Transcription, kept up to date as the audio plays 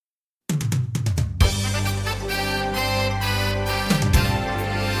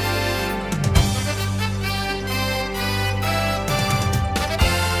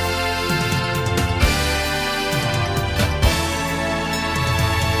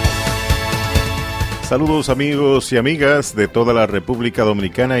Saludos amigos y amigas de toda la República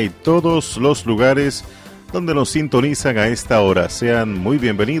Dominicana y todos los lugares donde nos sintonizan a esta hora. Sean muy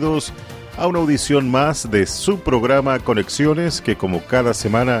bienvenidos a una audición más de su programa Conexiones, que como cada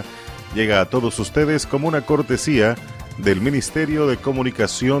semana llega a todos ustedes como una cortesía del Ministerio de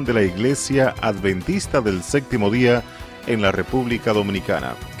Comunicación de la Iglesia Adventista del Séptimo Día en la República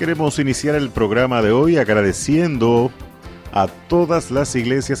Dominicana. Queremos iniciar el programa de hoy agradeciendo a todas las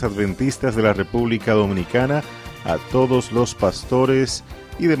iglesias adventistas de la República Dominicana, a todos los pastores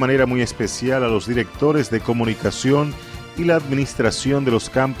y de manera muy especial a los directores de comunicación y la administración de los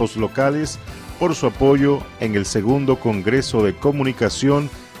campos locales por su apoyo en el segundo Congreso de Comunicación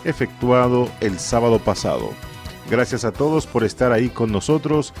efectuado el sábado pasado. Gracias a todos por estar ahí con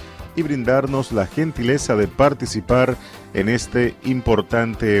nosotros y brindarnos la gentileza de participar en este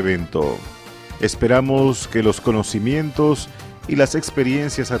importante evento. Esperamos que los conocimientos y las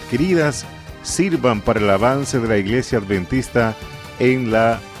experiencias adquiridas sirvan para el avance de la Iglesia Adventista en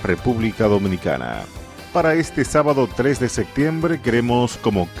la República Dominicana. Para este sábado 3 de septiembre queremos,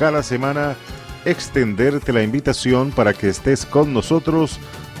 como cada semana, extenderte la invitación para que estés con nosotros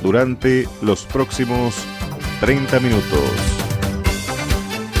durante los próximos 30 minutos.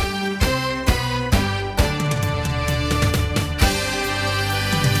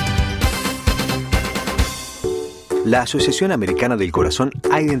 La Asociación Americana del Corazón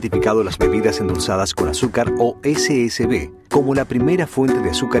ha identificado las bebidas endulzadas con azúcar o SSB como la primera fuente de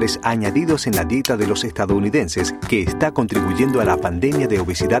azúcares añadidos en la dieta de los estadounidenses que está contribuyendo a la pandemia de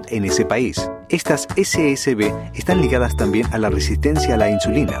obesidad en ese país. Estas SSB están ligadas también a la resistencia a la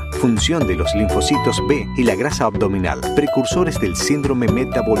insulina, función de los linfocitos B y la grasa abdominal, precursores del síndrome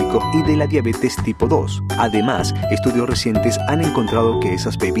metabólico y de la diabetes tipo 2. Además, estudios recientes han encontrado que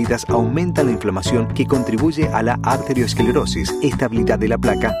esas bebidas aumentan la inflamación que contribuye a la arteriosclerosis, estabilidad de la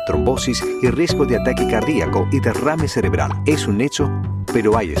placa, trombosis y riesgo de ataque cardíaco y derrame cerebral. Es un hecho,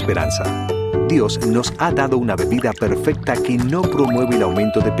 pero hay esperanza. Dios nos ha dado una bebida perfecta que no promueve el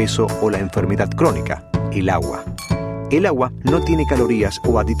aumento de peso o la enfermedad crónica: el agua. El agua no tiene calorías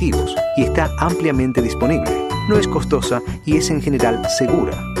o aditivos y está ampliamente disponible. No es costosa y es en general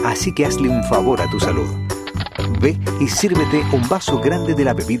segura, así que hazle un favor a tu salud. Ve y sírvete un vaso grande de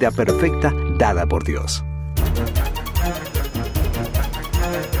la bebida perfecta dada por Dios.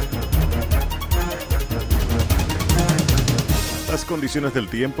 Las condiciones del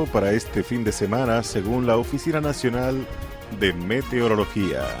tiempo para este fin de semana, según la Oficina Nacional de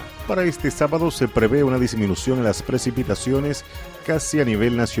Meteorología. Para este sábado se prevé una disminución en las precipitaciones casi a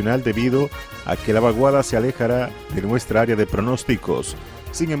nivel nacional debido a que la vaguada se alejará de nuestra área de pronósticos.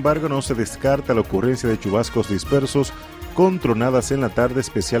 Sin embargo, no se descarta la ocurrencia de chubascos dispersos con tronadas en la tarde,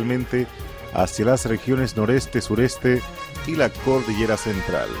 especialmente hacia las regiones noreste, sureste y la cordillera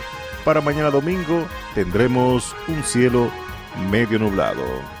central. Para mañana domingo tendremos un cielo medio nublado.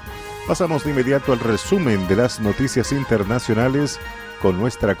 Pasamos de inmediato al resumen de las noticias internacionales con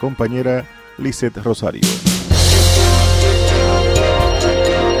nuestra compañera Lisette Rosario.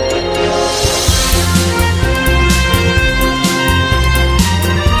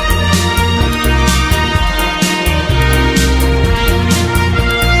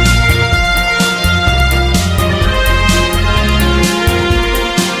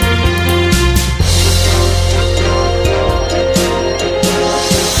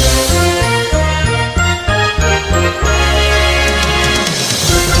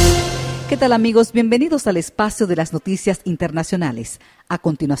 ¿Qué tal amigos? Bienvenidos al espacio de las noticias internacionales. A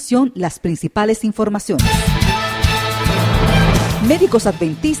continuación, las principales informaciones. Médicos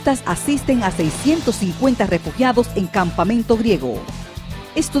adventistas asisten a 650 refugiados en campamento griego.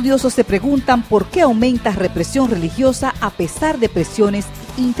 Estudiosos se preguntan por qué aumenta represión religiosa a pesar de presiones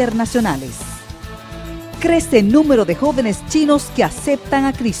internacionales. Crece el número de jóvenes chinos que aceptan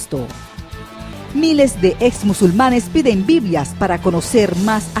a Cristo. Miles de exmusulmanes piden Biblias para conocer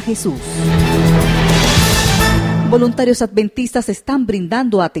más a Jesús. Voluntarios adventistas están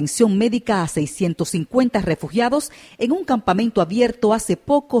brindando atención médica a 650 refugiados en un campamento abierto hace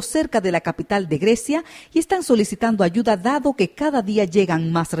poco cerca de la capital de Grecia y están solicitando ayuda dado que cada día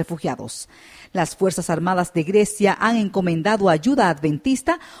llegan más refugiados. Las Fuerzas Armadas de Grecia han encomendado a Ayuda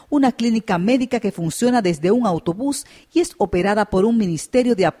Adventista, una clínica médica que funciona desde un autobús y es operada por un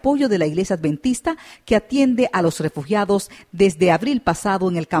ministerio de apoyo de la Iglesia Adventista que atiende a los refugiados desde abril pasado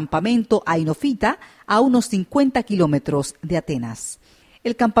en el campamento Ainofita, a unos 50 kilómetros de Atenas.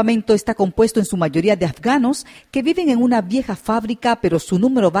 El campamento está compuesto en su mayoría de afganos que viven en una vieja fábrica, pero su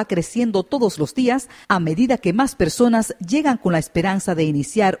número va creciendo todos los días a medida que más personas llegan con la esperanza de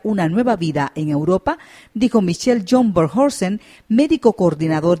iniciar una nueva vida en Europa, dijo Michelle John Berhorsen, médico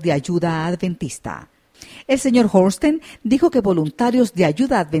coordinador de Ayuda Adventista. El señor Horsten dijo que voluntarios de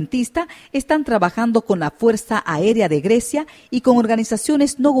ayuda adventista están trabajando con la Fuerza Aérea de Grecia y con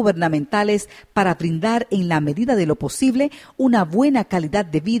organizaciones no gubernamentales para brindar en la medida de lo posible una buena calidad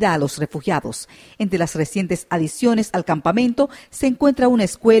de vida a los refugiados. Entre las recientes adiciones al campamento se encuentra una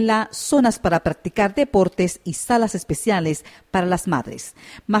escuela, zonas para practicar deportes y salas especiales para las madres.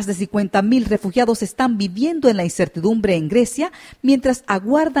 Más de 50,000 refugiados están viviendo en la incertidumbre en Grecia mientras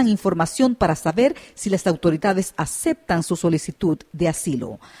aguardan información para saber si las autoridades aceptan su solicitud de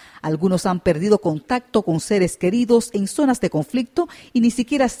asilo. Algunos han perdido contacto con seres queridos en zonas de conflicto y ni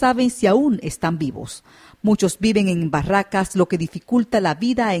siquiera saben si aún están vivos. Muchos viven en barracas, lo que dificulta la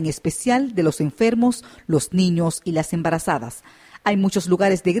vida, en especial de los enfermos, los niños y las embarazadas. Hay muchos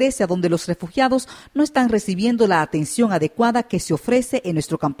lugares de Grecia donde los refugiados no están recibiendo la atención adecuada que se ofrece en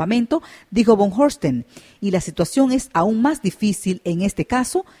nuestro campamento, dijo von Horsten, y la situación es aún más difícil en este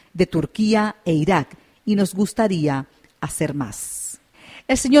caso de Turquía e Irak, y nos gustaría hacer más.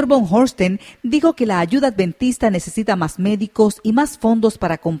 El señor von Horsten dijo que la ayuda adventista necesita más médicos y más fondos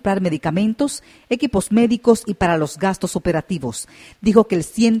para comprar medicamentos, equipos médicos y para los gastos operativos. Dijo que el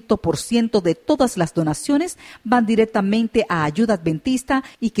 100% de todas las donaciones van directamente a ayuda adventista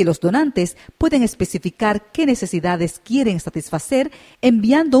y que los donantes pueden especificar qué necesidades quieren satisfacer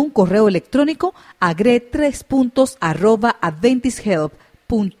enviando un correo electrónico a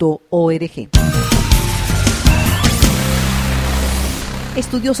gre3.adventisthelp.org.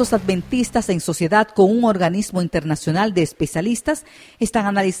 Estudiosos adventistas en sociedad con un organismo internacional de especialistas están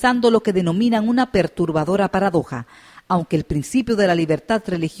analizando lo que denominan una perturbadora paradoja. Aunque el principio de la libertad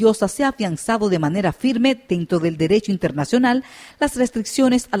religiosa se ha afianzado de manera firme dentro del derecho internacional, las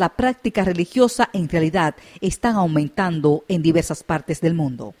restricciones a la práctica religiosa en realidad están aumentando en diversas partes del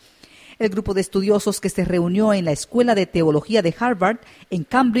mundo. El grupo de estudiosos que se reunió en la Escuela de Teología de Harvard, en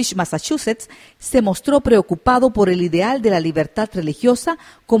Cambridge, Massachusetts, se mostró preocupado por el ideal de la libertad religiosa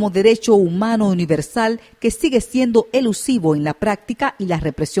como derecho humano universal que sigue siendo elusivo en la práctica y la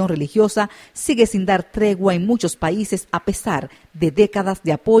represión religiosa sigue sin dar tregua en muchos países a pesar de décadas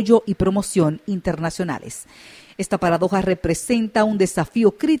de apoyo y promoción internacionales. Esta paradoja representa un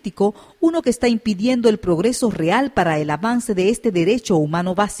desafío crítico, uno que está impidiendo el progreso real para el avance de este derecho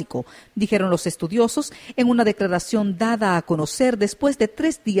humano básico, dijeron los estudiosos en una declaración dada a conocer después de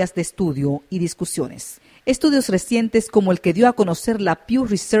 3 días de estudio y discusiones. Estudios recientes como el que dio a conocer la Pew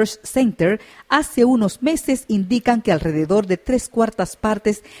Research Center hace unos meses indican que alrededor de 3/4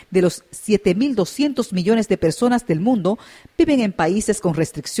 partes de los 7.200 millones de personas del mundo viven en países con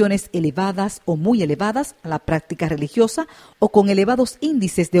restricciones elevadas o muy elevadas a la práctica religiosa o con elevados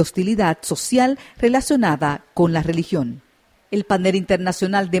índices de hostilidad social relacionada con la religión. El panel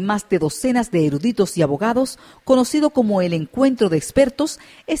internacional de más de docenas de eruditos y abogados, conocido como el Encuentro de Expertos,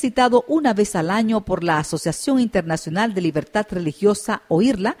 es citado una vez al año por la Asociación Internacional de Libertad Religiosa, o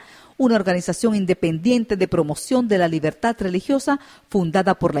IRLA, una organización independiente de promoción de la libertad religiosa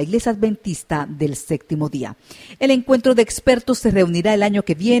fundada por la Iglesia Adventista del Séptimo Día. El encuentro de expertos se reunirá el año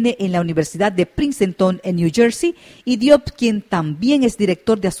que viene en la Universidad de Princeton, en New Jersey, y Diop, quien también es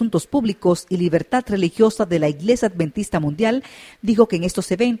director de Asuntos Públicos y Libertad Religiosa de la Iglesia Adventista Mundial, dijo que en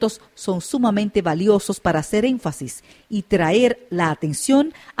estos eventos son sumamente valiosos para hacer énfasis y traer la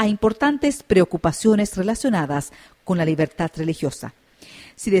atención a importantes preocupaciones relacionadas con la libertad religiosa.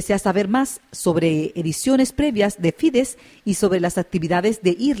 Si desea saber más sobre ediciones previas de Fides y sobre las actividades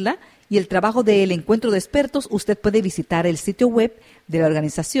de IRLA y el trabajo del encuentro de expertos, usted puede visitar el sitio web de la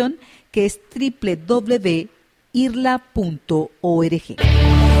organización, que es www.irla.org.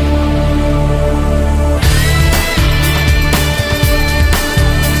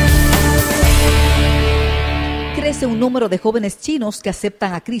 Crece un número de jóvenes chinos que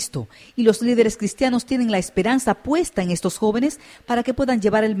aceptan a Cristo y los líderes cristianos tienen la esperanza puesta en estos jóvenes para que puedan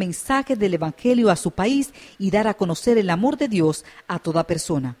llevar el mensaje del Evangelio a su país y dar a conocer el amor de Dios a toda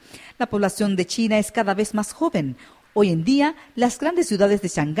persona. La población de China es cada vez más joven. Hoy en día, las grandes ciudades de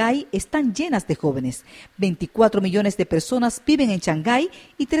Shanghái están llenas de jóvenes. 24 millones de personas viven en Shanghái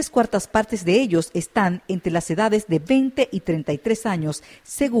y 3/4 partes de ellos están entre las edades de 20 y 33 años,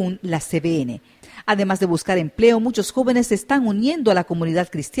 según la CBN. Además de buscar empleo, muchos jóvenes se están uniendo a la comunidad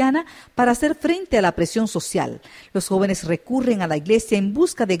cristiana para hacer frente a la presión social. Los jóvenes recurren a la iglesia en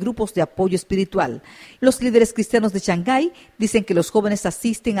busca de grupos de apoyo espiritual. Los líderes cristianos de Shanghái dicen que los jóvenes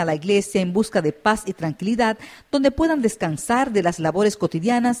asisten a la iglesia en busca de paz y tranquilidad, donde puedan descansar de las labores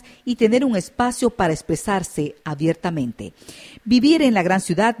cotidianas y tener un espacio para expresarse abiertamente. Vivir en la gran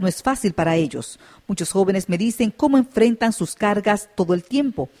ciudad no es fácil para ellos. Muchos jóvenes me dicen cómo enfrentan sus cargas todo el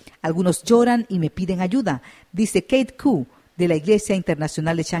tiempo. Algunos lloran y me piden ayuda, dice Kate Koo, de la Iglesia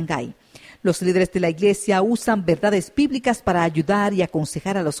Internacional de Shanghái. Los líderes de la iglesia usan verdades bíblicas para ayudar y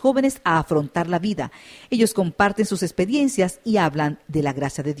aconsejar a los jóvenes a afrontar la vida. Ellos comparten sus experiencias y hablan de la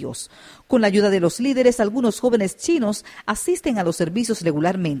gracia de Dios. Con la ayuda de los líderes, algunos jóvenes chinos asisten a los servicios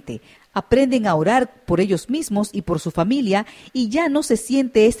regularmente, aprenden a orar por ellos mismos y por su familia y ya no se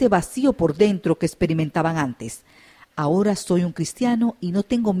siente ese vacío por dentro que experimentaban antes. Ahora soy un cristiano y no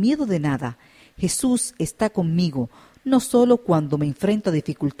tengo miedo de nada. Jesús está conmigo, no solo cuando me enfrento a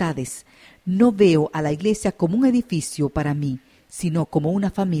dificultades. No veo a la iglesia como un edificio para mí, sino como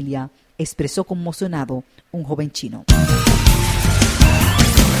una familia, expresó conmocionado un joven chino.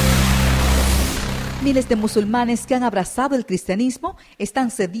 Miles de musulmanes que han abrazado el cristianismo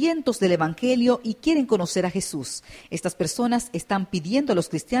están sedientos del evangelio y quieren conocer a Jesús. Estas personas están pidiendo a los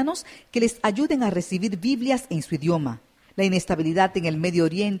cristianos que les ayuden a recibir Biblias en su idioma. La inestabilidad en el Medio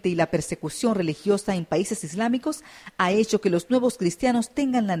Oriente y la persecución religiosa en países islámicos ha hecho que los nuevos cristianos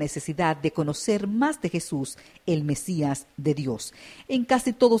tengan la necesidad de conocer más de Jesús, el Mesías de Dios. En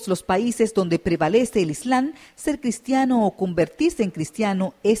casi todos los países donde prevalece el Islam, ser cristiano o convertirse en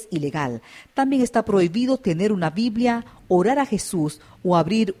cristiano es ilegal. También está prohibido tener una Biblia, orar a Jesús o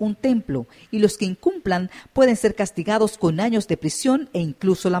abrir un templo, y los que incumplan pueden ser castigados con años de prisión e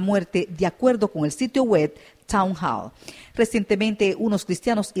incluso la muerte, de acuerdo con el sitio web Town Hall. Recientemente, unos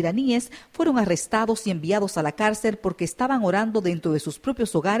cristianos iraníes fueron arrestados y enviados a la cárcel porque estaban orando dentro de sus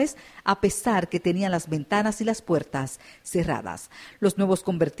propios hogares a pesar que tenían las ventanas y las puertas cerradas. Los nuevos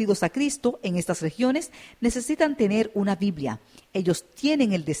convertidos a Cristo en estas regiones necesitan tener una Biblia. Ellos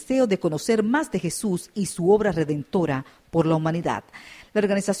tienen el deseo de conocer más de Jesús y su obra redentora por la humanidad. La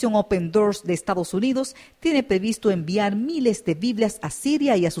organización Open Doors de Estados Unidos tiene previsto enviar miles de Biblias a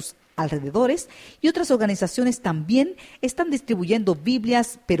Siria y a sus alrededores, y otras organizaciones también están distribuyendo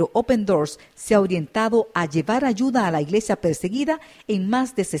Biblias, pero Open Doors se ha orientado a llevar ayuda a la iglesia perseguida en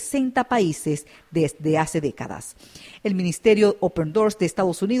más de 60 países desde hace décadas. El ministerio Open Doors de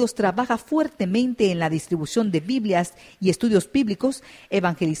Estados Unidos trabaja fuertemente en la distribución de Biblias y estudios bíblicos,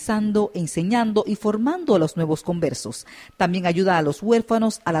 evangelizando, enseñando y formando a los nuevos conversos. También ayuda a los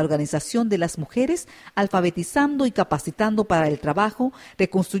huérfanos, a la organización de las mujeres, alfabetizando y capacitando para el trabajo,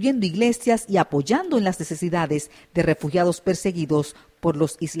 reconstruyendo iglesias y apoyando en las necesidades de refugiados perseguidos por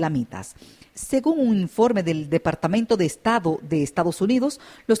los islamitas. Según un informe del Departamento de Estado de Estados Unidos,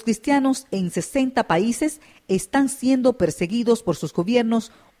 los cristianos en 60 países están siendo perseguidos por sus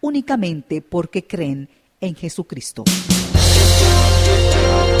gobiernos únicamente porque creen en Jesucristo.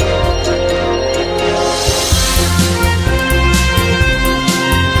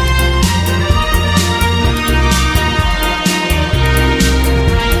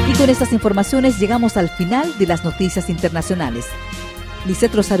 Con estas informaciones llegamos al final de las noticias internacionales.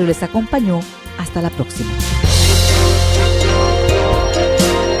 Lisette Rosario les acompañó. Hasta la próxima.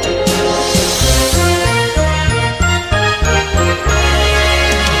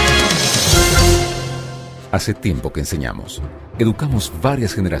 Hace tiempo que enseñamos, educamos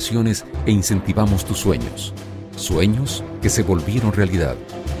varias generaciones e incentivamos tus sueños. Sueños que se volvieron realidad.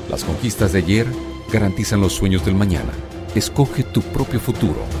 Las conquistas de ayer garantizan los sueños del mañana. Escoge tu propio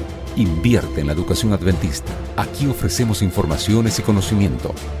futuro. Invierte en la educación adventista. Aquí ofrecemos informaciones y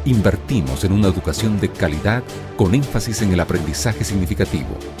conocimiento. Invertimos en una educación de calidad con énfasis en el aprendizaje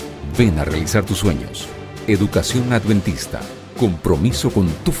significativo. Ven a realizar tus sueños. Educación adventista. Compromiso con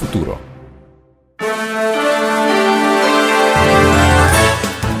tu futuro.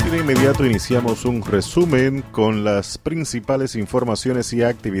 Y de inmediato iniciamos un resumen con las principales informaciones y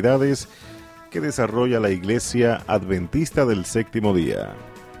actividades que desarrolla la Iglesia Adventista del Séptimo Día.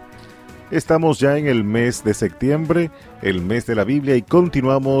 Estamos ya en el mes de septiembre, el mes de la Biblia, y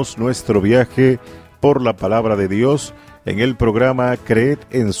continuamos nuestro viaje por la palabra de Dios en el programa Creed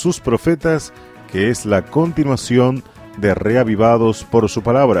en sus profetas, que es la continuación de Reavivados por su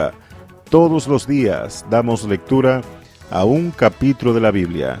palabra. Todos los días damos lectura a un capítulo de la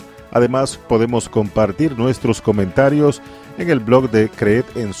Biblia. Además, podemos compartir nuestros comentarios en el blog de Creed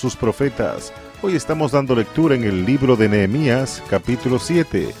en sus profetas. Hoy estamos dando lectura en el libro de Nehemías, capítulo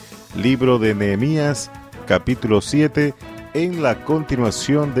 7. Libro de Nehemías, capítulo 7, en la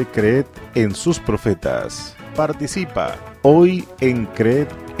continuación de Creed en sus profetas. Participa hoy en Creed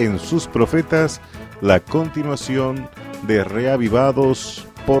en sus profetas, la continuación de Reavivados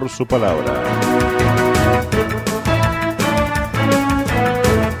por su palabra.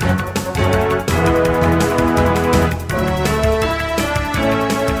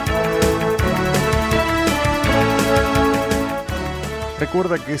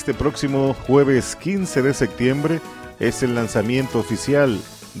 Recuerda que este próximo jueves 15 de septiembre es el lanzamiento oficial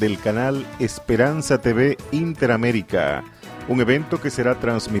del canal Esperanza TV Interamérica. un evento que será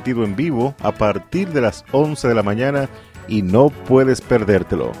transmitido en vivo a partir de las 11 de la mañana y no puedes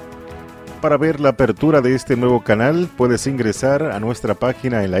perdértelo. Para ver la apertura de este nuevo canal, puedes ingresar a nuestra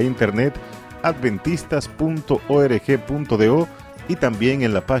página en la internet adventistas.org.do y también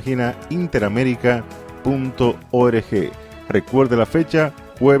en la página interamerica.org. Recuerde la fecha,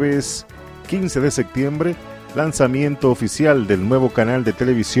 jueves 15 de septiembre, lanzamiento oficial del nuevo canal de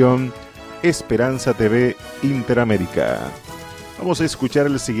televisión Esperanza TV Interamérica. Vamos a escuchar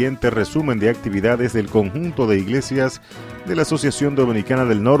el siguiente resumen de actividades del conjunto de iglesias de la Asociación Dominicana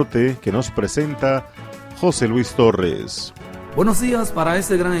del Norte que nos presenta José Luis Torres. Buenos días para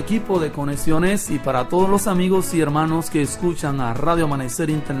este gran equipo de conexiones y para todos los amigos y hermanos que escuchan a Radio Amanecer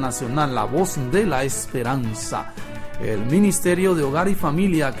Internacional, la voz de la esperanza. El Ministerio de Hogar y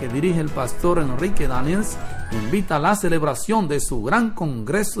Familia que dirige el pastor Enrique Daniels invita a la celebración de su gran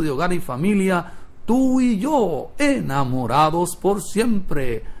Congreso de Hogar y Familia, Tú y Yo, enamorados por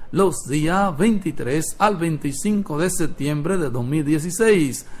siempre, los días 23 al 25 de septiembre de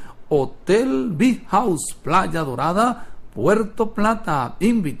 2016. Hotel Big House, Playa Dorada, Puerto Plata.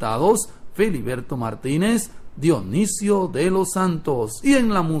 Invitados: Filiberto Martínez, Dionisio de los Santos. Y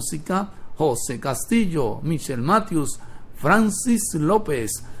en la música, José Castillo, Michelle Matthews, Francis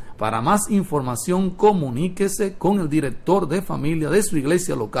López. Para más información, comuníquese con el director de familia de su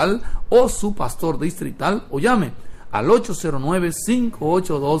iglesia local o su pastor distrital o llame al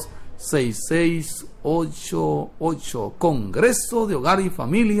 809-582-6688. Congreso de Hogar y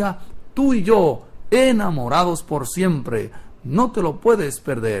Familia, Tú y Yo, enamorados por siempre. No te lo puedes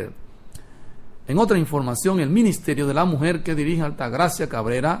perder. En otra información, el Ministerio de la Mujer que dirige Altagracia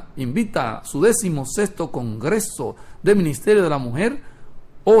Cabrera invita a su 16º Congreso de Ministerio de la Mujer,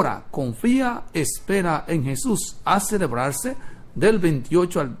 Ora, Confía, Espera en Jesús, a celebrarse del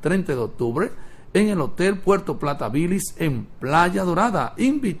 28 al 30 de octubre en el Hotel Puerto Plata Villis en Playa Dorada.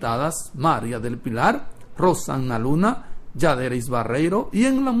 Invitadas: María del Pilar, Rosana Luna, Yaderis Barreiro, y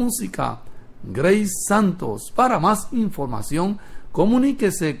en la música, Grace Santos. Para más información,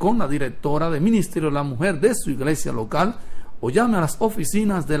 comuníquese con la directora de Ministerio de la Mujer de su iglesia local o llame a las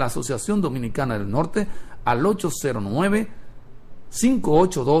oficinas de la Asociación Dominicana del Norte al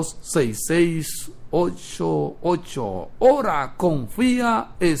 809-582-6688. Ora, confía,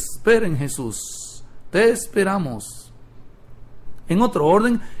 espera en Jesús. Te esperamos. En otro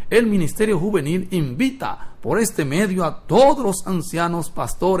orden, el Ministerio Juvenil invita por este medio a todos los ancianos,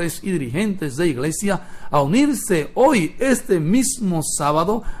 pastores y dirigentes de iglesia a unirse hoy, este mismo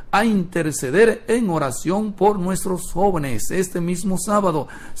sábado, a interceder en oración por nuestros jóvenes. Este mismo sábado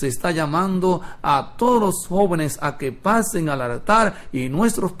se está llamando a todos los jóvenes a que pasen al altar y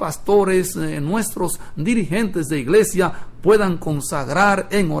nuestros pastores, nuestros dirigentes de iglesia puedan consagrar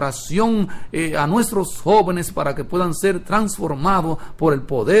en oración a nuestros jóvenes para que puedan ser transformados por el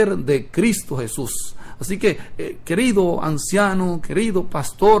poder de Cristo Jesús. Así que, querido anciano, querido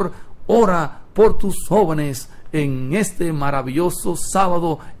pastor, ora por tus jóvenes en este maravilloso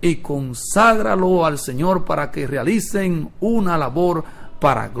sábado y conságralo al Señor para que realicen una labor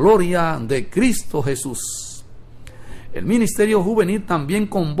para gloria de Cristo Jesús. El Ministerio Juvenil también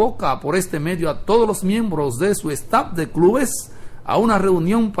convoca por este medio a todos los miembros de su staff de clubes a una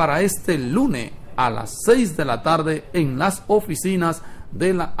reunión para este lunes a las 6 de la tarde en las oficinas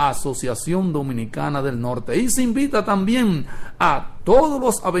de la Asociación Dominicana del Norte. Y se invita también a todos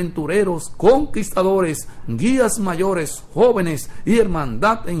los aventureros, conquistadores, guías mayores, jóvenes y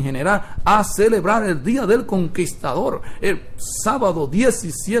hermandad en general a celebrar el Día del Conquistador el sábado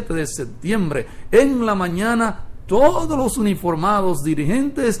 17 de septiembre en la mañana. Todos los uniformados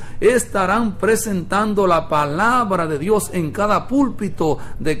dirigentes estarán presentando la palabra de Dios en cada púlpito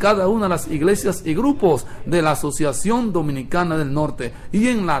de cada una de las iglesias y grupos de la Asociación Dominicana del Norte. Y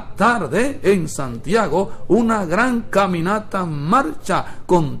en la tarde, en Santiago, una gran caminata marcha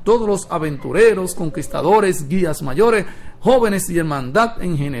con todos los aventureros, conquistadores, guías mayores, jóvenes y hermandad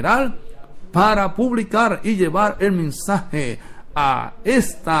en general para publicar y llevar el mensaje a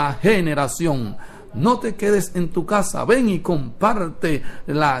esta generación. No te quedes en tu casa, ven y comparte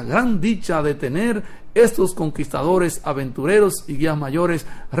la gran dicha de tener estos conquistadores, aventureros y guías mayores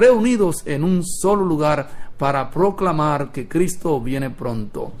reunidos en un solo lugar para proclamar que Cristo viene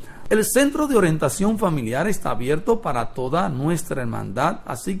pronto. El Centro de Orientación Familiar está abierto para toda nuestra hermandad,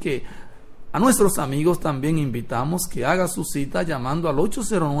 así que a nuestros amigos también invitamos que haga su cita llamando al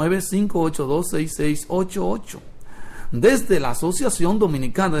 809-582-6688. Desde la Asociación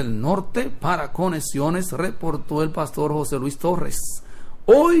Dominicana del Norte para Conexiones, reportó el pastor José Luis Torres.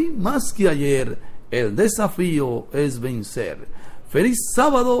 Hoy más que ayer, el desafío es vencer. Feliz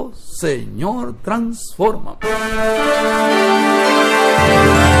sábado, Señor transforma.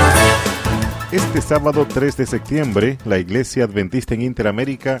 Este sábado 3 de septiembre, la Iglesia Adventista en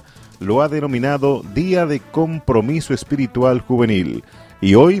Interamérica lo ha denominado Día de Compromiso Espiritual Juvenil.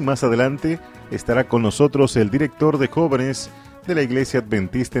 Y hoy, más adelante, estará con nosotros el director de jóvenes de la Iglesia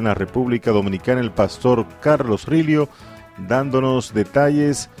Adventista en la República Dominicana, el pastor Carlos Rilio, dándonos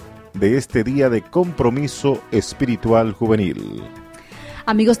detalles de este Día de Compromiso Espiritual Juvenil.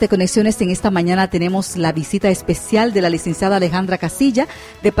 Amigos de Conexiones, en esta mañana tenemos la visita especial de la licenciada Alejandra Casilla,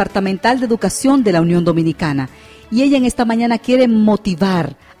 departamental de Educación de la Unión Dominicana. Y ella en esta mañana quiere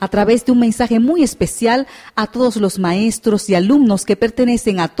motivar a través de un mensaje muy especial a todos los maestros y alumnos que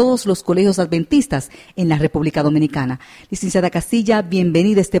pertenecen a todos los colegios adventistas en la República Dominicana. Licenciada Casilla,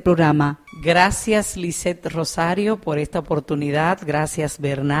 bienvenida a este programa. Gracias, Lisette Rosario, por esta oportunidad. Gracias,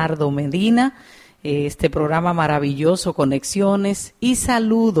 Bernardo Medina. Este programa maravilloso, Conexiones, y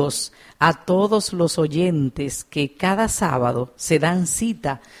saludos a todos los oyentes que cada sábado se dan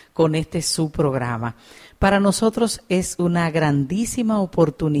cita con este su programa. Para nosotros es una grandísima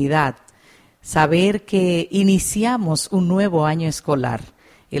oportunidad saber que iniciamos un nuevo año escolar,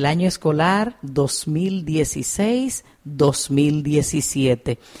 el año escolar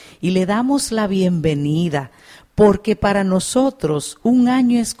 2016-2017, y le damos la bienvenida porque para nosotros un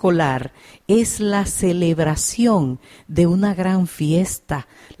año escolar es la celebración de una gran fiesta,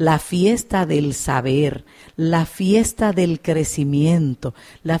 la fiesta del saber, la fiesta del crecimiento,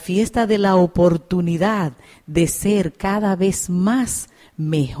 la fiesta de la oportunidad de ser cada vez más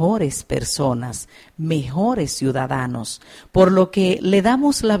mejores personas, mejores ciudadanos, por lo que le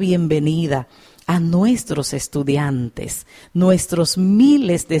damos la bienvenida a nuestros estudiantes, nuestros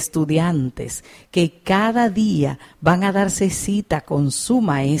miles de estudiantes que cada día van a darse cita con su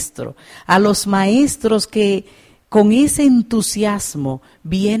maestro, a los maestros que con ese entusiasmo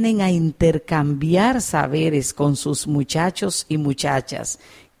vienen a intercambiar saberes con sus muchachos y muchachas.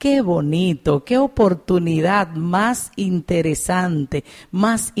 Qué bonito, qué oportunidad más interesante,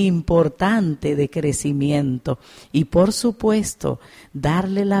 más importante de crecimiento. Y por supuesto,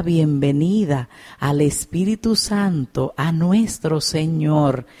 darle la bienvenida al Espíritu Santo, a nuestro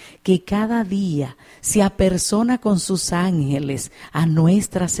Señor, que cada día se apersona con sus ángeles a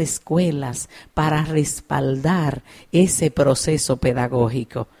nuestras escuelas para respaldar ese proceso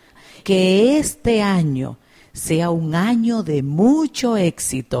pedagógico. Que este año sea un año de mucho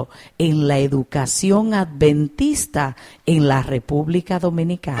éxito en la educación adventista en la República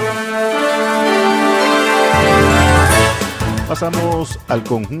Dominicana. Pasamos al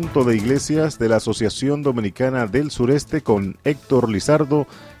conjunto de iglesias de la Asociación Dominicana del Sureste con Héctor Lizardo,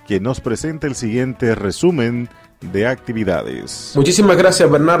 quien nos presenta el siguiente resumen de actividades. Muchísimas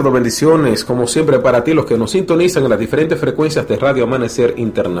gracias, Bernardo. Bendiciones, como siempre, para ti, los que nos sintonizan en las diferentes frecuencias de Radio Amanecer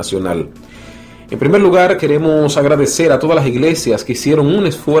Internacional. En primer lugar, queremos agradecer a todas las iglesias que hicieron un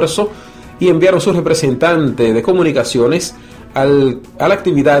esfuerzo y enviaron su representante de comunicaciones a la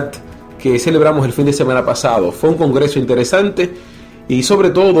actividad que celebramos el fin de semana pasado. Fue un congreso interesante y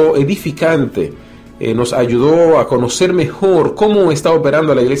sobre todo edificante. Nos ayudó a conocer mejor cómo está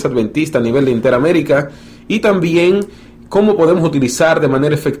operando la Iglesia Adventista a nivel de Interamérica y también cómo podemos utilizar de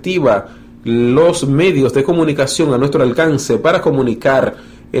manera efectiva los medios de comunicación a nuestro alcance para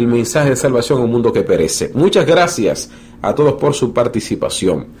comunicar el mensaje de salvación a un mundo que perece. Muchas gracias a todos por su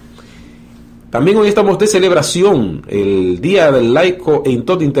participación. También hoy estamos de celebración, el Día del Laico en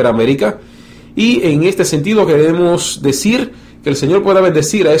toda Interamérica, y en este sentido queremos decir que el Señor pueda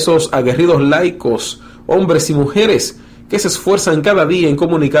bendecir a esos aguerridos laicos, hombres y mujeres, que se esfuerzan cada día en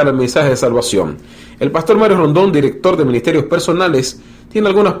comunicar el mensaje de salvación. El pastor Mario Rondón, director de Ministerios Personales, tiene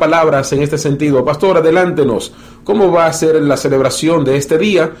algunas palabras en este sentido. Pastor, adelántenos, ¿cómo va a ser la celebración de este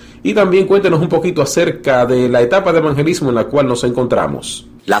día? Y también cuéntenos un poquito acerca de la etapa de evangelismo en la cual nos encontramos.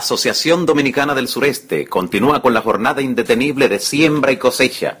 La Asociación Dominicana del Sureste continúa con la jornada indetenible de siembra y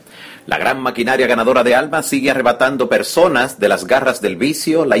cosecha. La gran maquinaria ganadora de almas sigue arrebatando personas de las garras del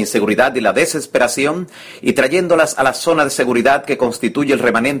vicio, la inseguridad y la desesperación y trayéndolas a la zona de seguridad que constituye el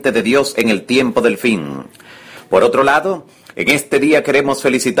remanente de Dios en el tiempo del fin. Por otro lado, en este día queremos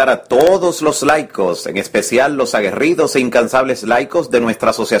felicitar a todos los laicos, en especial los aguerridos e incansables laicos de nuestra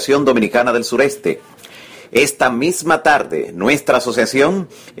Asociación Dominicana del Sureste. Esta misma tarde, nuestra asociación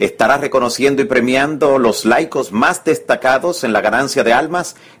estará reconociendo y premiando los laicos más destacados en la ganancia de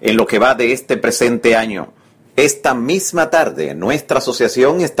almas en lo que va de este presente año. Esta misma tarde, nuestra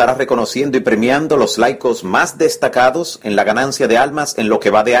asociación estará reconociendo y premiando los laicos más destacados en la ganancia de almas en lo que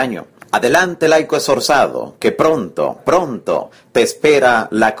va de año. Adelante, laico esforzado, que pronto te espera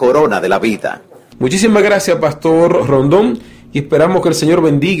la corona de la vida. Muchísimas gracias, Pastor Rondón. y esperamos que el Señor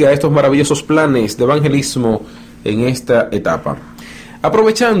bendiga estos maravillosos planes de evangelismo en esta etapa.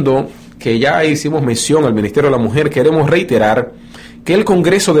 Aprovechando que ya hicimos mención al Ministerio de la Mujer, queremos reiterar que el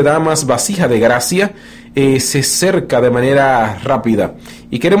Congreso de Damas Vasija de Gracia se acerca de manera rápida,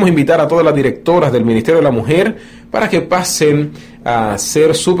 y queremos invitar a todas las directoras del Ministerio de la Mujer para que pasen a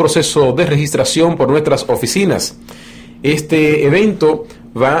hacer su proceso de registración por nuestras oficinas. Este evento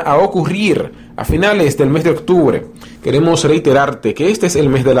va a ocurrir a finales del mes de octubre. Queremos reiterarte que este es el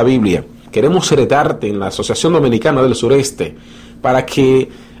mes de la Biblia. Queremos retarte en la Asociación Dominicana del Sureste para que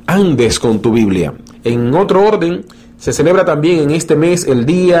andes con tu Biblia. En otro orden, se celebra también en este mes el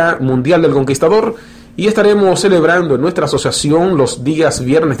Día Mundial del Conquistador, y estaremos celebrando en nuestra asociación los días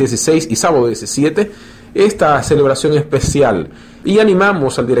viernes 16 y sábado 17 esta celebración especial, y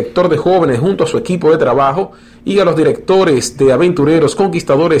animamos al director de jóvenes junto a su equipo de trabajo y a los directores de aventureros,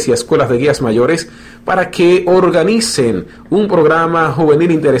 conquistadores y escuelas de guías mayores para que organicen un programa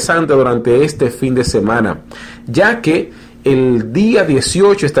juvenil interesante durante este fin de semana, ya que el día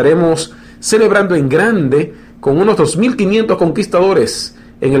 18 estaremos celebrando en grande con unos 2.500 conquistadores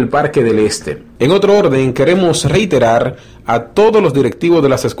en el Parque del Este. En otro orden, queremos reiterar a todos los directivos de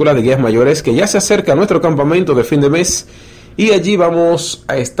las escuelas de guías mayores que ya se acerca nuestro campamento de fin de mes, y allí vamos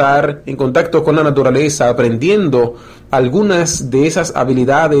a estar en contacto con la naturaleza, aprendiendo algunas de esas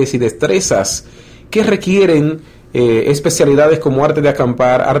habilidades y destrezas que requieren especialidades como arte de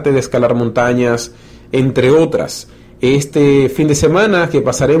acampar, arte de escalar montañas, entre otras. Este fin de semana que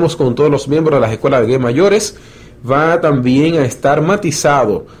pasaremos con todos los miembros de las escuelas de guías mayores va también a estar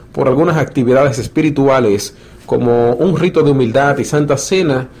matizado por algunas actividades espirituales como un rito de humildad y santa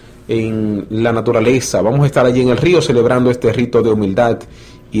cena en la naturaleza. Vamos a estar allí en el río celebrando este rito de humildad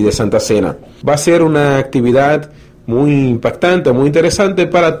y de santa cena. Va a ser una actividad muy impactante, muy interesante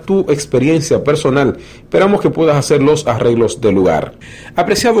para tu experiencia personal. Esperamos que puedas hacer los arreglos del lugar.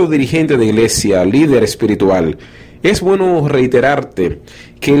 Apreciado dirigente de iglesia, líder espiritual, es bueno reiterarte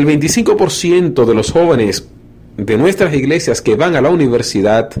que el 25% de los jóvenes de nuestras iglesias que van a la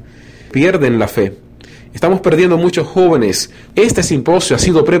universidad pierden la fe. Estamos perdiendo muchos jóvenes. Este simposio ha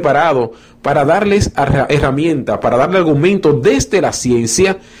sido preparado para darles herramientas, para darle argumentos desde la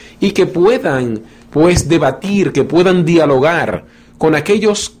ciencia, y que puedan debatir, que puedan dialogar con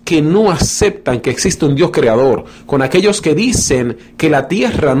aquellos que no aceptan que existe un Dios creador, con aquellos que dicen que la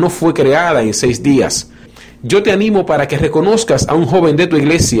tierra no fue creada en 6 días. Yo te animo para que reconozcas a un joven de tu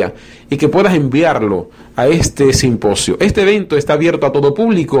iglesia y que puedas enviarlo a este simposio. Este evento está abierto a todo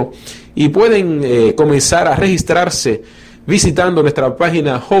público y pueden comenzar a registrarse visitando nuestra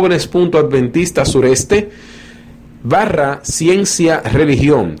página jóvenes.adventista-sureste/ciencia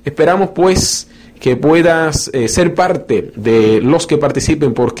religión. Esperamos pues que puedas ser parte de los que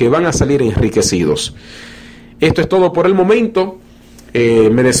participen, porque van a salir enriquecidos. Esto es todo por el momento.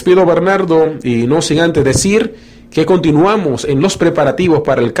 Me despido, Bernardo, y no sin antes decir que continuamos en los preparativos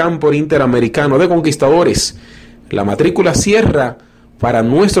para el campo interamericano de conquistadores. La matrícula cierra para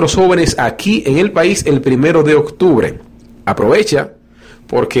nuestros jóvenes aquí en el país el 1 de octubre. Aprovecha,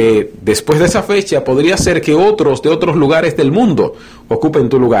 porque después de esa fecha podría ser que otros de otros lugares del mundo ocupen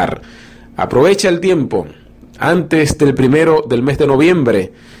tu lugar. Aprovecha el tiempo antes del 1 del mes de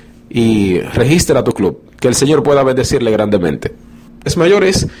noviembre y registra tu club. Que el Señor pueda bendecirle grandemente. Es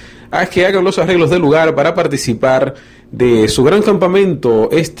mayores a que hagan los arreglos del lugar para participar de su gran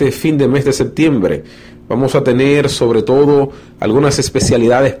campamento este fin de mes de septiembre. Vamos a tener sobre todo algunas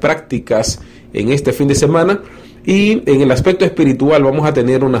especialidades prácticas en este fin de semana, y en el aspecto espiritual vamos a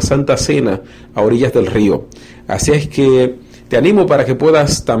tener una santa cena a orillas del río. Así es que te animo para que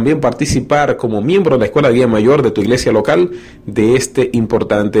puedas también participar como miembro de la Escuela de Guía Mayor de tu iglesia local de este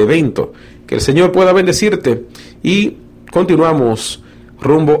importante evento. Que el Señor pueda bendecirte, y continuamos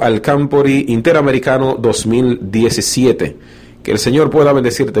rumbo al Campori Interamericano 2017. Que el Señor pueda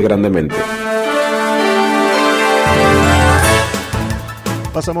bendecirte grandemente.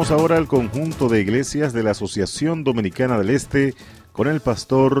 Pasamos ahora al conjunto de iglesias de la Asociación Dominicana del Este con el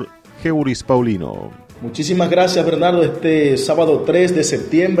pastor Juvenil Paulino. Muchísimas gracias, Bernardo. Este sábado 3 de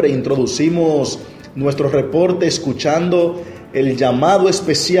septiembre introducimos nuestro reporte escuchando el llamado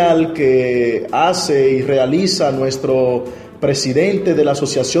especial que hace y realiza nuestro presidente de la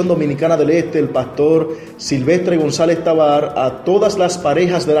Asociación Dominicana del Este, el pastor Silvestre González Tabar, a todas las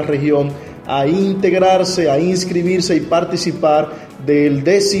parejas de la región a integrarse, a inscribirse y participar del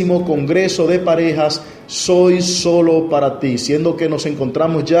 10º Congreso de Parejas Soy solo para ti, siendo que nos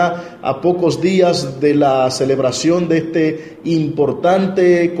encontramos ya a pocos días de la celebración de este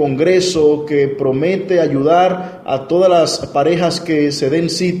importante congreso que promete ayudar a todas las parejas que se den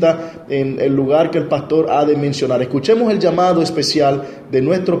cita en el lugar que el pastor ha de mencionar. Escuchemos el llamado especial de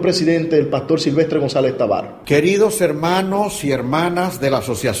nuestro presidente, el pastor Silvestre González Tabar. Queridos hermanos y hermanas de la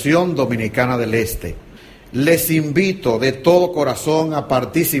Asociación Dominicana del Este, les invito de todo corazón a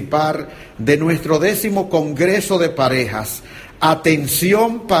participar de nuestro 10º Congreso de Parejas.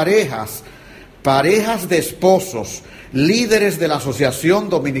 Atención parejas, parejas de esposos, líderes de la Asociación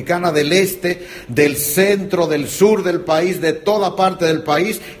Dominicana del Este, del centro, del sur del país, de toda parte del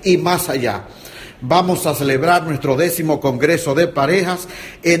país y más allá. Vamos a celebrar nuestro 10º Congreso de Parejas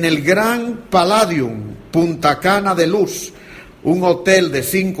en el Gran Palladium Punta Cana de Luz, un hotel de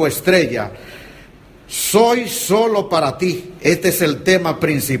 5 estrellas. Soy solo para ti. Este es el tema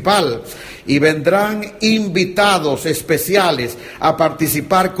principal y vendrán invitados especiales a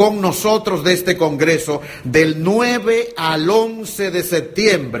participar con nosotros de este congreso del 9 al 11 de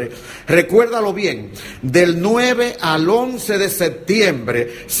septiembre. Recuérdalo bien, del 9 al 11 de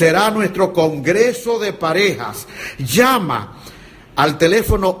septiembre será nuestro congreso de parejas. Llama al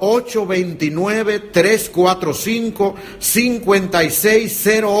teléfono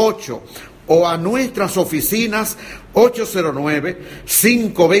 829-345-5608 o a nuestras oficinas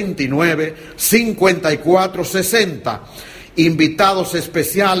 809-529-5460. Invitados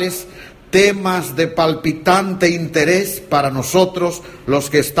especiales, temas de palpitante interés para nosotros los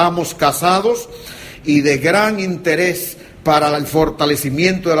que estamos casados y de gran interés para el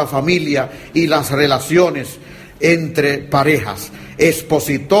fortalecimiento de la familia y las relaciones entre parejas.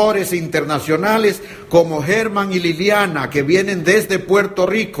 Expositores internacionales como Germán y Liliana, que vienen desde Puerto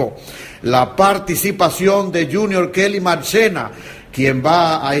Rico. La participación de Junior Kelly Marchena, quien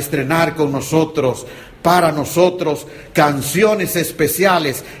va a estrenar con nosotros, para nosotros, canciones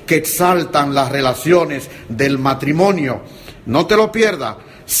especiales que exaltan las relaciones del matrimonio. No te lo pierdas.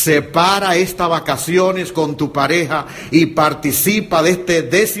 Separa estas vacaciones con tu pareja y participa de este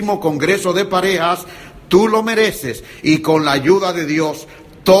 10º Congreso de Parejas. Tú lo mereces y con la ayuda de Dios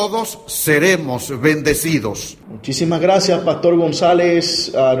todos seremos bendecidos. Muchísimas gracias, Pastor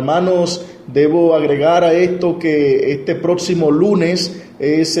González. Hermanos, debo agregar a esto que este próximo lunes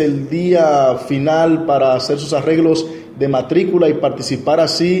es el día final para hacer sus arreglos de matrícula y participar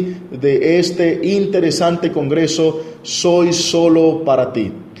así de este interesante congreso Soy solo para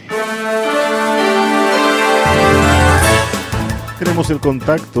ti. Tenemos el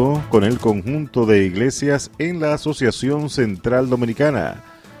contacto con el conjunto de iglesias en la Asociación Central Dominicana.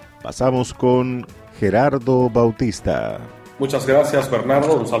 Pasamos con Gerardo Bautista. Muchas gracias,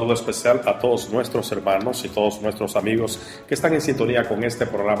 Bernardo. Un saludo especial a todos nuestros hermanos y todos nuestros amigos que están en sintonía con este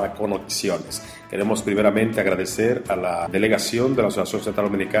programa Conexiones. Queremos primeramente agradecer a la delegación de la Asociación Central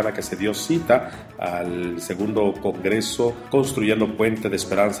Dominicana que se dio cita al 2º Congreso Construyendo Puente de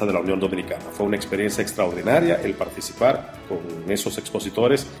Esperanza de la Unión Dominicana. Fue una experiencia extraordinaria el participar con esos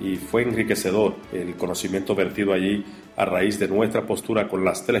expositores y fue enriquecedor el conocimiento vertido allí a raíz de nuestra postura con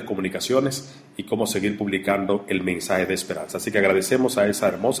las telecomunicaciones y cómo seguir publicando el mensaje de esperanza. Así que agradecemos a esa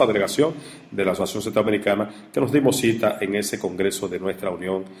hermosa delegación de la Asociación Centroamericana que nos dimos cita en ese congreso de nuestra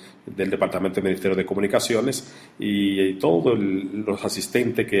unión del Departamento del Ministerio de Comunicaciones y todos los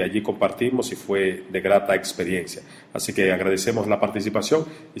asistentes que allí compartimos y fue de grata experiencia. Así que agradecemos la participación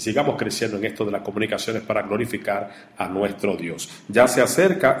y sigamos creciendo en esto de las comunicaciones para glorificar a nuestro Dios. Ya se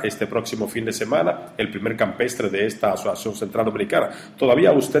acerca este próximo fin de semana el primer campestre de esta Asociación Central Dominicana.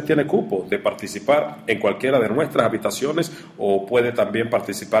 Todavía usted tiene cupo de participar en cualquiera de nuestras habitaciones o puede también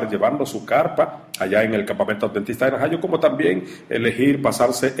participar llevando su carpa allá en el campamento adventista de Najayo, como también elegir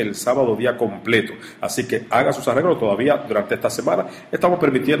pasarse el sábado día completo. Así que haga sus arreglos todavía durante esta semana. Estamos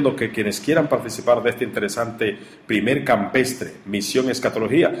permitiendo que quienes quieran participar de este interesante primer campestre, Misión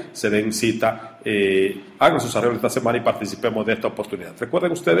Escatología, se den cita, hagan sus arreglos esta semana y participemos de esta oportunidad.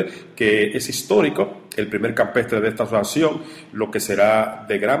 Recuerden ustedes que es histórico el primer campestre de esta asociación, lo que será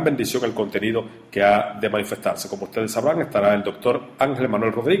de gran bendición el contenido que ha de manifestarse. Como ustedes sabrán, estará el doctor Ángel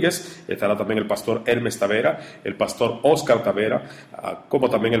Manuel Rodríguez, estará también el pastor Hermes Tavera, el pastor Oscar Tavera, como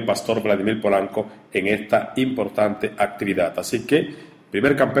también el pastor Vladimir Polanco en esta importante actividad. Así que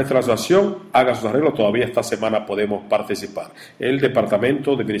primer campestre de la asociación, haga sus arreglos, todavía esta semana podemos participar. El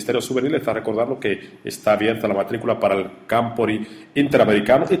Departamento de Ministerio Juvenil está recordando que está abierta la matrícula para el Campori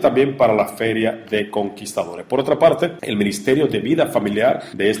Interamericano y también para la Feria de Conquistadores. Por otra parte, el Ministerio de Vida Familiar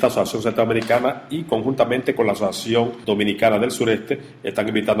de esta Asociación Centroamericana y conjuntamente con la Asociación Dominicana del Sureste están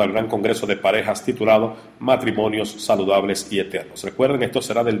invitando al gran congreso de parejas titulado Matrimonios Saludables y Eternos. Recuerden, esto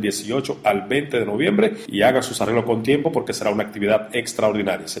será del 18 al 20 de noviembre y hagan sus arreglos con tiempo porque será una actividad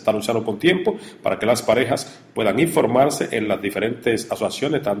extraordinaria. Se está anunciando con tiempo para que las parejas puedan informarse en las diferentes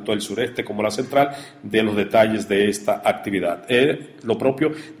asociaciones, tanto el sureste como la central, de los detalles de esta actividad. Lo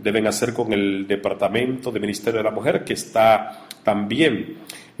propio deben hacer con el Departamento de Ministerio de la Mujer, que está también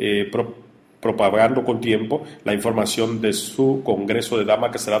propagando con tiempo la información de su Congreso de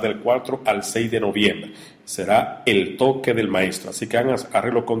Damas, que será del 4 al 6 de noviembre. Será el toque del maestro. Así que hagan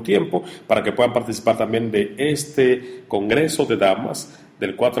arreglo con tiempo para que puedan participar también de este Congreso de Damas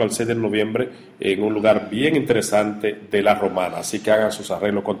del 4 al 6 de noviembre en un lugar bien interesante de La Romana. Así que hagan sus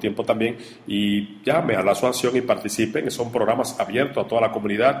arreglos con tiempo también y llame a la asociación y participen. Son programas abiertos a toda la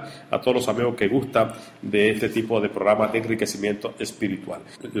comunidad, a todos los amigos que gustan de este tipo de programas de enriquecimiento espiritual.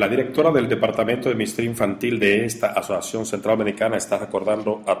 La directora del Departamento de Ministerio Infantil de esta Asociación Centroamericana está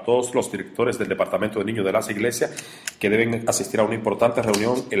recordando a todos los directores del Departamento de Niños de las iglesias que deben asistir a una importante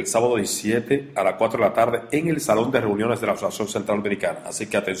reunión el sábado 17 a las 4 de la tarde en el Salón de Reuniones de la Asociación Centroamericana. Así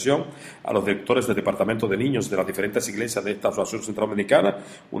que atención a los directores del Departamento de Niños de las diferentes iglesias de esta Asociación Centroamericana.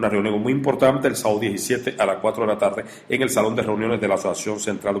 Una reunión muy importante el sábado 17 a las 4 de la tarde en el Salón de Reuniones de la Asociación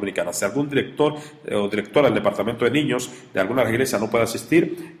Central Dominicana. Si algún director o directora del Departamento de Niños de alguna iglesia no puede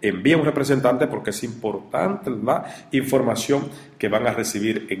asistir, envíe un representante porque es importante la información que van a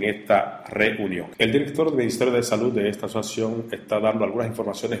recibir en esta reunión. El director del Ministerio de Salud de esta asociación está dando algunas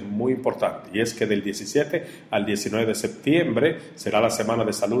informaciones muy importantes y es que del 17 al 19 de septiembre será la Semana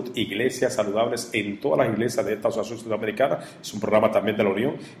de Salud, Iglesias Saludables en todas las iglesias de esta Asociación Sudamericana. Es un programa también de la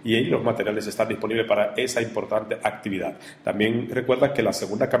Unión y ahí los materiales están disponibles para esa importante actividad. También recuerda que la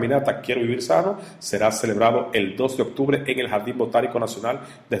segunda caminata Quiero Vivir Sano será celebrado el 2 de octubre en el Jardín Botánico Nacional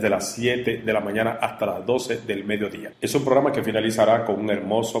desde las 7 de la mañana hasta las 12 del mediodía. Es un programa que finalizará con un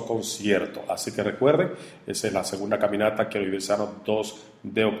hermoso concierto, así que recuerden, esa es la segunda caminata Quiero Vivir Sano 2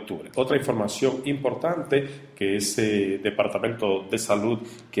 de octubre. Otra información importante que ese Departamento de Salud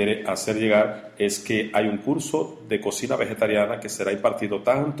quiere hacer llegar es que hay un curso de cocina vegetariana que será impartido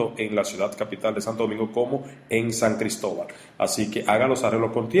tanto en la ciudad capital de Santo Domingo como en San Cristóbal. Así que hagan los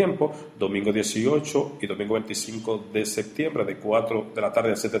arreglos con tiempo, domingo 18 y domingo 25 de septiembre de 4 de la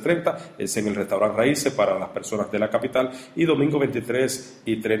tarde a 7:30 es en el restaurante Raíces para las personas de la capital y domingo 23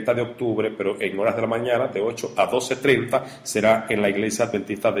 y 30 de octubre, pero en horas de la mañana de 8 a 12:30 será en la iglesia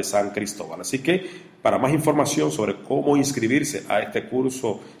adventista de San Cristóbal. Así que para más información sobre cómo inscribirse a este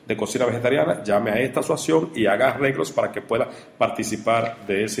curso de cocina vegetariana, llame a esta asociación y haga arreglos para que pueda participar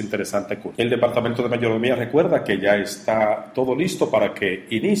de ese interesante curso. El Departamento de Mayordomía recuerda que ya está todo listo para que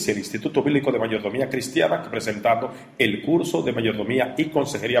inicie el Instituto Bíblico de Mayordomía Cristiana presentando el curso de Mayordomía y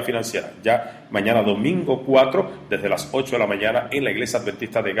Consejería Financiera. Ya mañana domingo 4, desde las 8 de la mañana en la Iglesia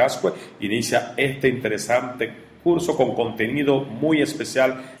Adventista de Gascue, inicia este interesante curso con contenido muy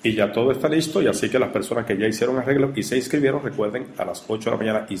especial y ya todo está listo y así que las personas que ya hicieron arreglos y se inscribieron, recuerden, a las 8 de la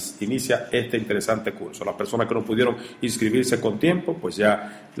mañana inicia este interesante curso. Las personas que no pudieron inscribirse con tiempo, pues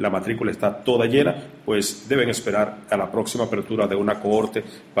ya la matrícula está toda llena, pues deben esperar a la próxima apertura de una cohorte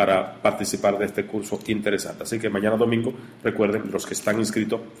para participar de este curso interesante. Así que mañana domingo, recuerden, los que están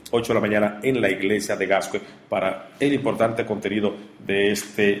inscritos, 8 de la mañana en la iglesia de Gascue para el importante contenido de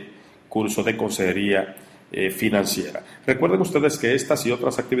este curso de consejería financiera. Recuerden ustedes que estas y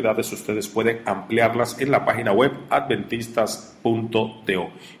otras actividades ustedes pueden ampliarlas en la página web adventistas.do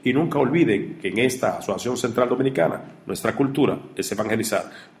y nunca olviden que en esta Asociación Central Dominicana nuestra cultura es evangelizar.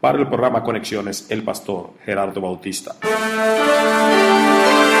 Para el programa Conexiones, el pastor Gerardo Bautista.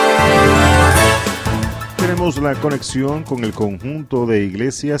 Tenemos la conexión con el conjunto de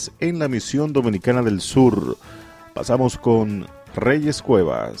iglesias en la Misión Dominicana del Sur. Pasamos con Reyes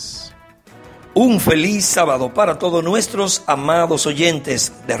Cuevas. Un feliz sábado para todos nuestros amados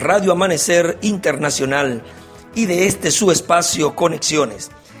oyentes de Radio Amanecer Internacional y de este su espacio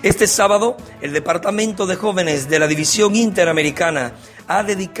Conexiones. Este sábado, el Departamento de Jóvenes de la División Interamericana ha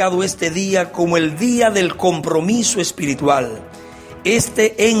dedicado este día como el Día del Compromiso Espiritual.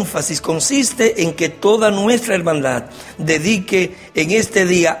 Este énfasis consiste en que toda nuestra hermandad dedique en este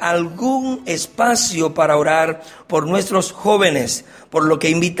día algún espacio para orar por nuestros jóvenes, por lo que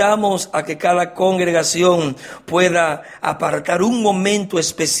invitamos a que cada congregación pueda apartar un momento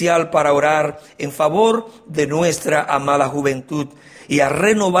especial para orar en favor de nuestra amada juventud y a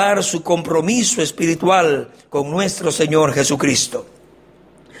renovar su compromiso espiritual con nuestro Señor Jesucristo.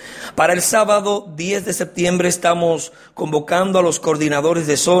 Para el sábado 10 de septiembre estamos convocando a los coordinadores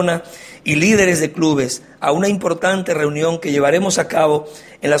de zona y líderes de clubes a una importante reunión que llevaremos a cabo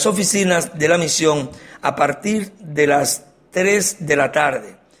en las oficinas de la misión a partir de las 3 de la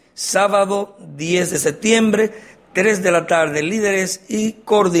tarde. Sábado 10 de septiembre, 3 de la tarde, líderes y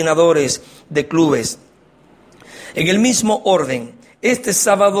coordinadores de clubes. En el mismo orden, este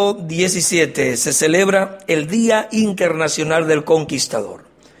sábado 17 se celebra el Día Internacional del Conquistador.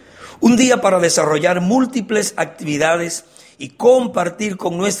 Un día para desarrollar múltiples actividades y compartir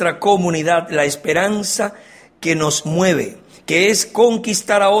con nuestra comunidad la esperanza que nos mueve, que es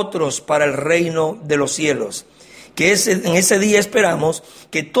conquistar a otros para el reino de los cielos. En ese día esperamos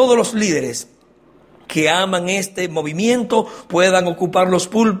que todos los líderes que aman este movimiento puedan ocupar los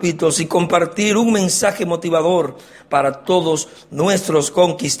púlpitos y compartir un mensaje motivador para todos nuestros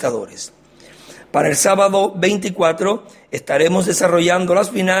conquistadores. Para el sábado 24 estaremos desarrollando las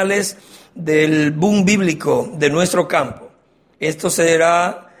finales del boom bíblico de nuestro campo. Esto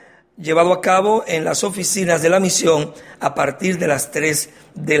será llevado a cabo en las oficinas de la misión a partir de las 3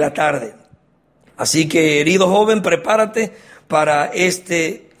 de la tarde. Así que, querido joven, prepárate para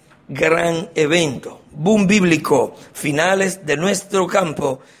este gran evento. Boom bíblico, finales de nuestro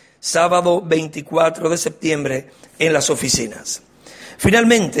campo, sábado 24 de septiembre en las oficinas.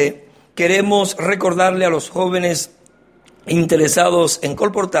 Finalmente, queremos recordarle a los jóvenes interesados en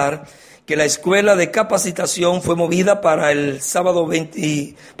colportar que la escuela de capacitación fue movida para el sábado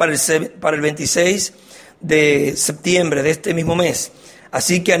 26 de septiembre de este mismo mes.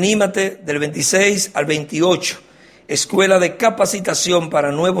 Así que anímate del 26 al 28. Escuela de capacitación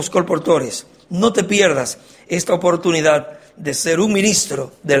para nuevos colportores. No te pierdas esta oportunidad de ser un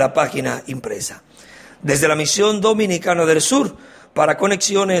ministro de la página impresa. Desde la Misión Dominicana del Sur, para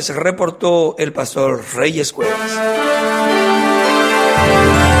Conexiones, reportó el pastor Reyes Cuevas.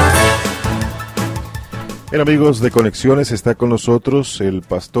 Bien, amigos de Conexiones, está con nosotros el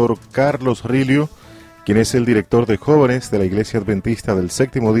pastor Carlos Rilio, quien es el director de jóvenes de la Iglesia Adventista del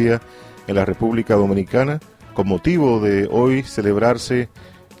Séptimo Día en la República Dominicana, con motivo de hoy celebrarse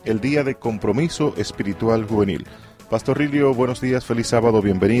el Día de Compromiso Espiritual Juvenil. Pastor Rilio, buenos días, feliz sábado,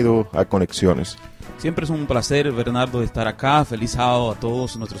 bienvenido a Conexiones. Siempre es un placer, Bernardo, de estar acá. Feliz sábado a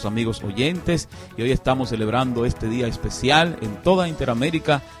todos nuestros amigos oyentes. Y hoy estamos celebrando este día especial en toda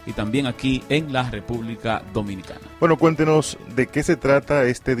Interamérica y también aquí en la República Dominicana. Bueno, cuéntenos de qué se trata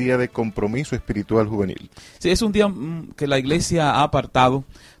este Día de Compromiso Espiritual Juvenil. Sí, es un día que la Iglesia ha apartado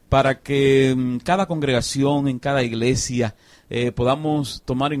para que cada congregación, en cada iglesia, podamos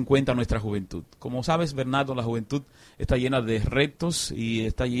tomar en cuenta nuestra juventud. Como sabes, Bernardo, la juventud está llena de retos y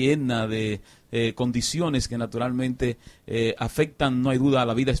está llena de condiciones que naturalmente afectan, no hay duda, a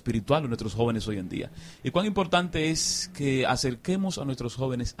la vida espiritual de nuestros jóvenes hoy en día. Y cuán importante es que acerquemos a nuestros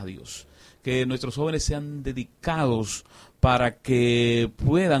jóvenes a Dios, que nuestros jóvenes sean dedicados para que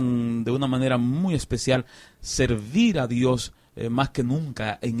puedan de una manera muy especial servir a Dios más que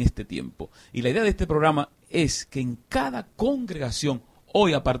nunca en este tiempo. Y la idea de este programa es que en cada congregación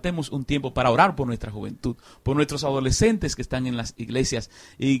hoy apartemos un tiempo para orar por nuestra juventud, por nuestros adolescentes que están en las iglesias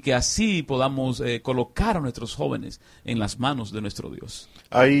y que así podamos colocar a nuestros jóvenes en las manos de nuestro Dios.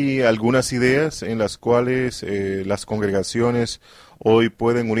 ¿Hay algunas ideas en las cuales las congregaciones hoy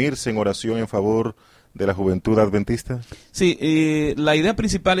pueden unirse en oración en favor de la juventud adventista? Sí, la idea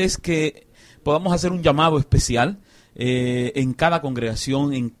principal es que podamos hacer un llamado especial en cada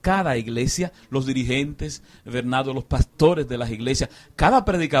congregación, en cada iglesia, los dirigentes, Bernardo, los pastores de las iglesias, cada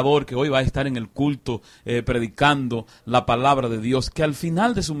predicador que hoy va a estar en el culto predicando la palabra de Dios, que al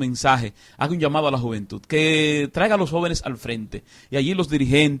final de su mensaje haga un llamado a la juventud, que traiga a los jóvenes al frente y allí los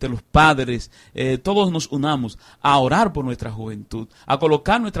dirigentes, los padres, todos nos unamos a orar por nuestra juventud, a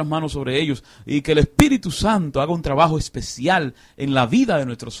colocar nuestras manos sobre ellos y que el Espíritu Santo haga un trabajo especial en la vida de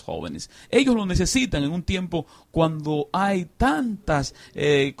nuestros jóvenes. Ellos lo necesitan en un tiempo cuando hay tantas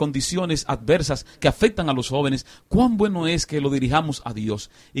condiciones adversas que afectan a los jóvenes. Cuán bueno es que lo dirijamos a Dios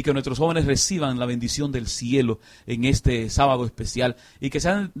y que nuestros jóvenes reciban la bendición del cielo en este sábado especial y que se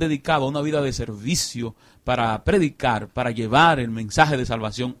han dedicado a una vida de servicio para predicar, para llevar el mensaje de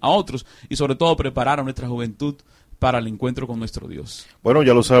salvación a otros y sobre todo preparar a nuestra juventud para el encuentro con nuestro Dios. Bueno,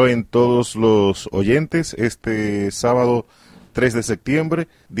 ya lo saben todos los oyentes, este sábado 3 de septiembre,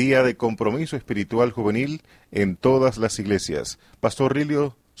 día de compromiso espiritual juvenil en todas las iglesias. Pastor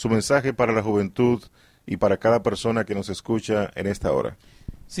Rilio, su mensaje para la juventud y para cada persona que nos escucha en esta hora.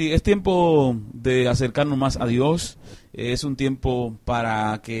 Sí, es tiempo de acercarnos más a Dios, es un tiempo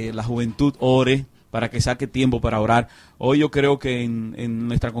para que la juventud ore, para que saque tiempo para orar. Hoy yo creo que en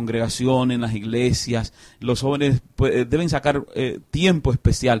nuestra congregación, en las iglesias, los jóvenes deben sacar tiempo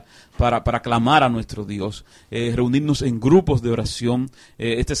especial para clamar a nuestro Dios, reunirnos en grupos de oración.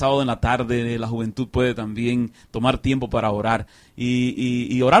 Este sábado en la tarde la juventud puede también tomar tiempo para orar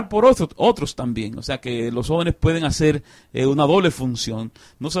y orar por otros también. O sea que los jóvenes pueden hacer una doble función,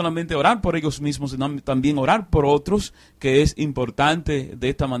 no solamente orar por ellos mismos, sino también orar por otros, que es importante. De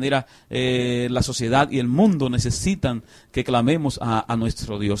esta manera la sociedad y el mundo necesitan que clamemos a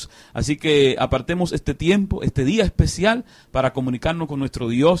nuestro Dios. Así que apartemos este tiempo, este día especial, para comunicarnos con nuestro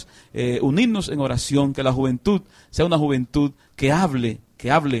Dios, unirnos en oración, que la juventud sea una juventud que hable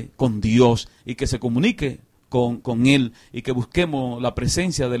con Dios y que se comunique con Él, y que busquemos la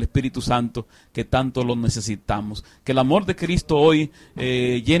presencia del Espíritu Santo, que tanto lo necesitamos. Que el amor de Cristo hoy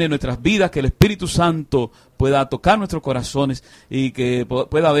llene nuestras vidas, que el Espíritu Santo pueda tocar nuestros corazones y que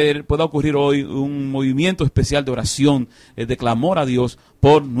pueda ocurrir hoy un movimiento especial de oración, de clamor a Dios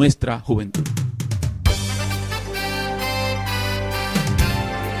por nuestra juventud.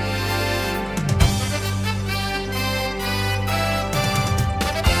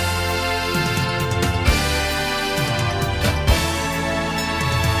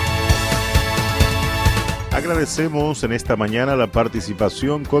 Agradecemos en esta mañana la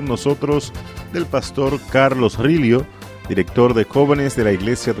participación con nosotros del pastor Carlos Rilio, director de jóvenes de la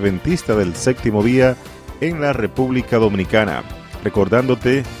Iglesia Adventista del Séptimo Día en la República Dominicana.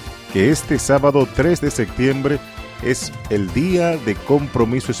 Recordándote que este sábado 3 de septiembre es el día de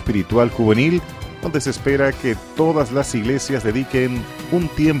compromiso espiritual juvenil, donde se espera que todas las iglesias dediquen un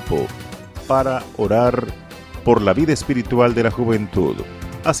tiempo para orar por la vida espiritual de la juventud.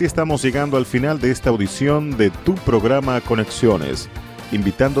 Así estamos llegando al final de esta audición de tu programa Conexiones,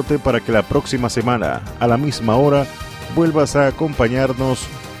 invitándote para que la próxima semana, a la misma hora, vuelvas a acompañarnos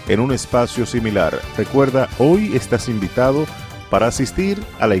en un espacio similar. Recuerda, hoy estás invitado para asistir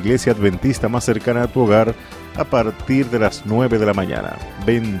a la iglesia adventista más cercana a tu hogar a partir de las 9 de la mañana.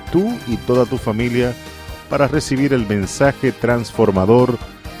 Ven tú y toda tu familia para recibir el mensaje transformador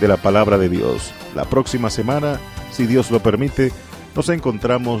de la palabra de Dios. La próxima semana, si Dios lo permite, nos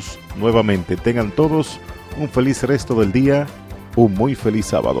encontramos nuevamente. Tengan todos un feliz resto del día, un muy feliz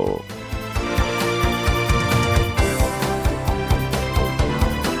sábado.